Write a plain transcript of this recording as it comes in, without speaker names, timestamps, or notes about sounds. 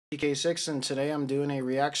TK6, and today I'm doing a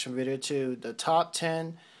reaction video to the top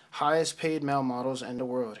 10 highest paid male models in the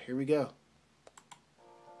world. Here we go.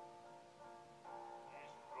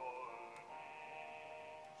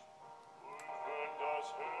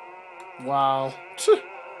 Wow.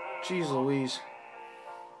 Jeez Louise.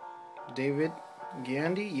 David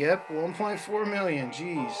Gandy? Yep, 1.4 million.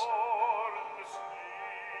 Jeez.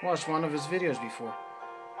 Watched one of his videos before.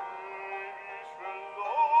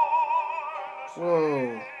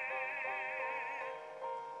 Whoa.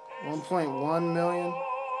 1.1 million?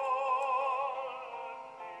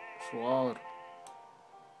 It's wild.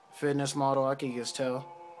 Fitness model, I can just tell.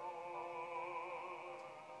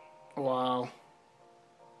 Wow.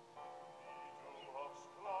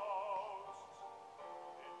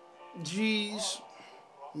 Jeez.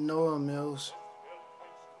 Noah Mills.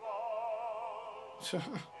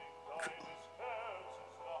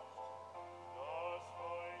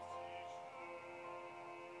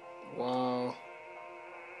 Wow.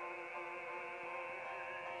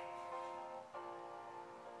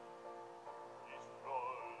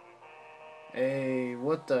 Hey,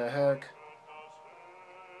 what the heck?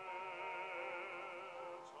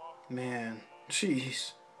 Man,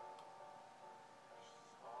 jeez.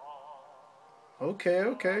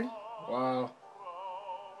 Okay. Wow.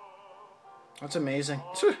 That's amazing.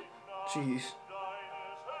 Jeez.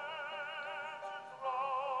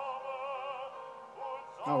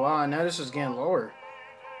 Oh wow, I know this is getting lower.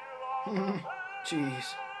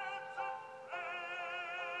 Jeez.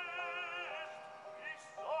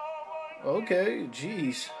 Okay,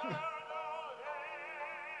 jeez.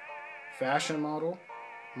 Fashion model.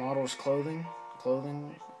 Models clothing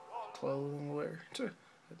wear.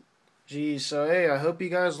 Geez, so hey, I hope you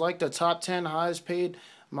guys like the top 10 highest paid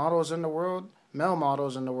models in the world, male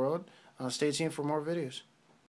models in the world. Stay tuned for more videos.